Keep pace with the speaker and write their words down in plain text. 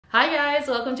Hi guys,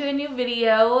 welcome to a new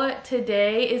video.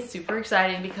 Today is super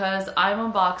exciting because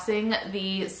I'm unboxing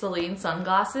the Celine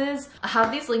sunglasses. I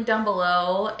have these linked down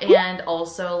below and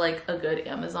also like a good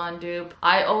Amazon dupe.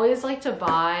 I always like to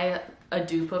buy a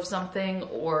dupe of something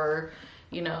or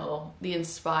you know, the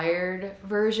inspired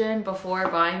version before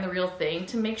buying the real thing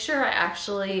to make sure I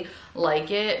actually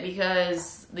like it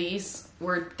because these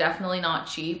were definitely not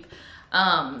cheap.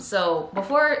 So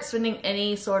before spending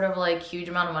any sort of like huge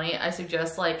amount of money, I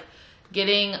suggest like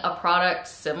getting a product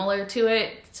similar to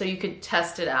it so you could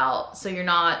test it out. So you're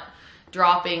not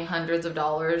dropping hundreds of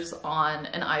dollars on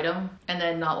an item and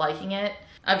then not liking it.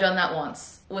 I've done that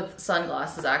once with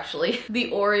sunglasses actually.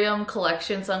 The Orium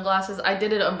collection sunglasses, I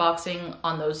did an unboxing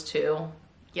on those too.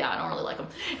 Yeah, I don't really like them.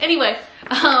 Anyway,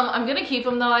 I'm gonna keep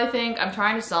them though, I think. I'm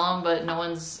trying to sell them, but no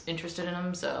one's interested in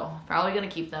them, so probably gonna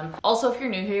keep them. Also, if you're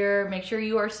new here, make sure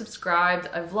you are subscribed.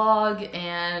 I vlog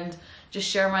and just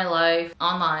share my life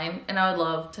online, and I would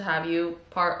love to have you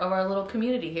part of our little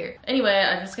community here. Anyway,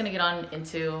 I'm just gonna get on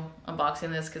into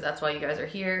unboxing this because that's why you guys are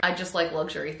here. I just like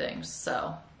luxury things,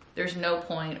 so there's no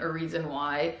point or reason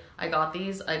why I got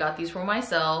these. I got these for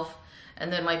myself,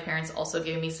 and then my parents also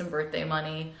gave me some birthday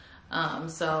money.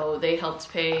 So they helped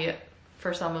pay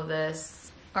for some of this.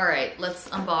 All right, let's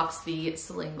unbox the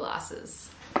Celine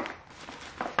glasses.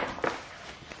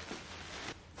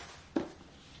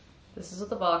 This is what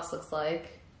the box looks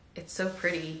like. It's so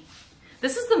pretty.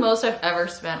 This is the most I've ever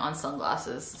spent on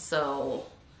sunglasses, so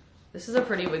this is a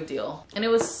pretty big deal. And it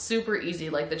was super easy,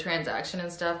 like the transaction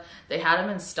and stuff. They had them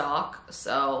in stock,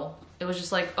 so it was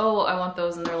just like, oh, I want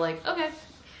those, and they're like, okay.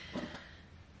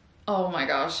 Oh my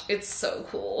gosh, it's so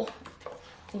cool.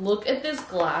 Look at this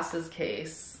glasses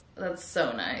case. That's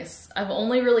so nice. I've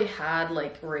only really had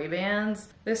like Ray-Bans.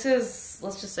 This is,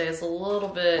 let's just say it's a little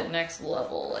bit next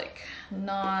level, like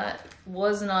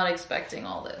was not expecting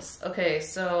all this. Okay,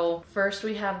 so first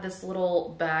we have this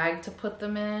little bag to put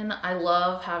them in. I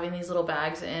love having these little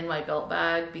bags in my belt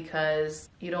bag because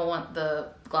you don't want the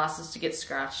glasses to get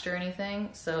scratched or anything.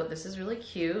 So this is really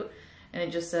cute. And it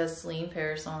just says Celine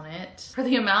Paris on it. For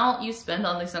the amount you spend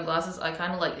on these sunglasses, I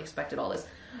kind of like expected all this.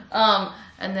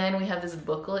 And then we have this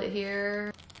booklet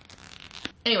here.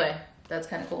 Anyway, that's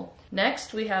kind of cool.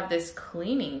 Next, we have this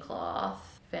cleaning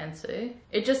cloth. Fancy.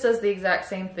 It just says the exact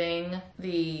same thing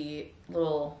the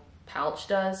little pouch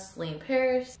does, Celine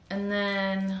Paris. And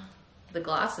then the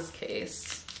glasses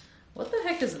case. What the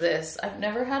heck is this? I've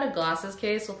never had a glasses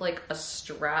case with like a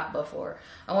strap before.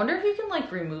 I wonder if you can like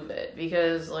remove it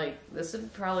because like this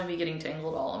would probably be getting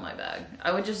tangled all in my bag.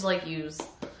 I would just like use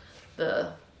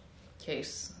the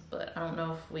case, but I don't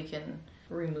know if we can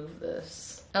remove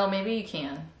this. Oh, maybe you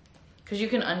can, because you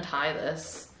can untie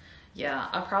this. Yeah,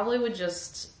 I probably would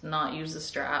just not use the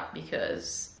strap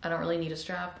because I don't really need a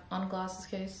strap on a glasses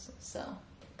case, so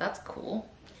that's cool.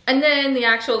 And then the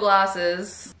actual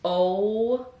glasses,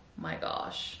 oh my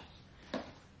gosh,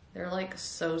 they're like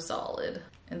so solid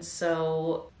and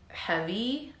so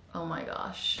heavy. Oh my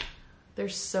gosh, they're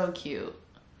so cute.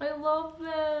 I love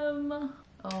them.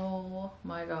 Oh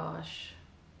my gosh,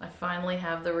 I finally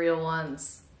have the real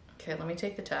ones. Okay, let me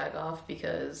take the tag off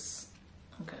because,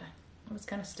 okay, oh, it's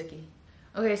kind of sticky.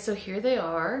 Okay, so here they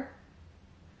are.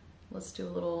 Let's do a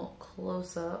little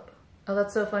close up. Oh,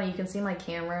 that's so funny. You can see my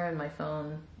camera and my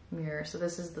phone mirror. So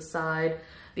this is the side.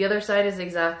 The other side is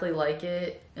exactly like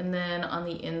it. And then on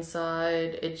the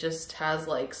inside, it just has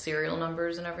like serial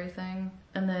numbers and everything.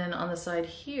 And then on the side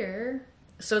here,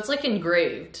 so it's like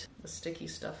engraved. The sticky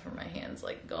stuff from my hands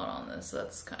like going on this. So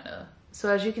that's kind of, so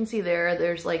as you can see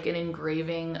there's like an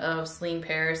engraving of Celine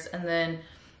Paris, and then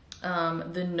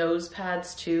the nose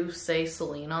pads too say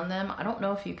Celine on them. I don't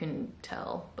know if you can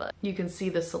tell, but you can see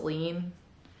the Celine.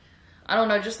 I don't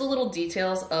know, just the little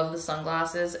details of the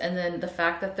sunglasses, and then the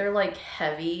fact that they're like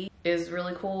heavy is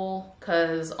really cool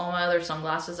because all my other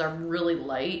sunglasses are really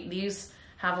light. These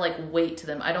have like weight to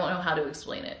them. I don't know how to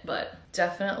explain it, but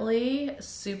definitely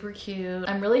super cute.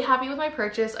 I'm really happy with my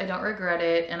purchase. I don't regret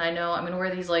it, and I know I'm gonna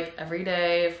wear these like every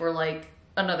day for like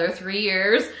another 3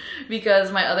 years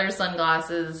because my other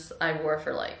sunglasses I wore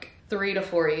for like 3 to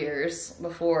 4 years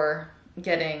before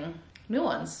getting new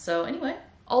ones. So anyway.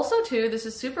 Also too, this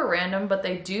is super random, but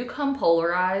they do come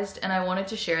polarized, and I wanted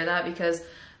to share that because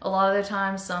a lot of the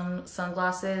time some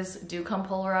sunglasses do come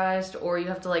polarized, or you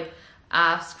have to like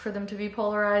ask for them to be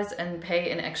polarized and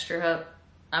pay an extra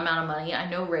amount of money. I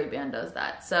know Ray-Ban does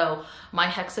that. So my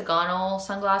hexagonal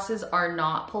sunglasses are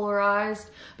not polarized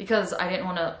because I didn't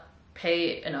want to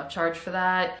pay enough charge for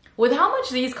that. With how much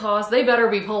these cost, they better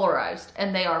be polarized,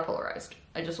 and they are polarized.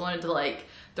 I just wanted to like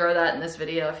throw that in this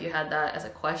video if you had that as a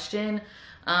question.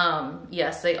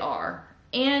 Yes, they are.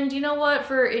 And you know what?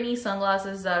 For any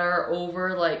sunglasses that are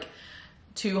over like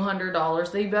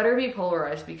 $200, they better be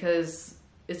polarized because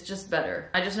it's just better.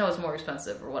 I just know it's more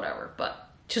expensive or whatever, but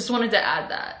just wanted to add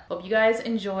that. Hope you guys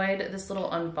enjoyed this little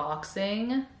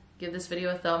unboxing. Give this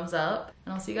video a thumbs up,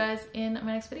 and I'll see you guys in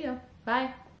my next video.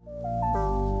 Bye.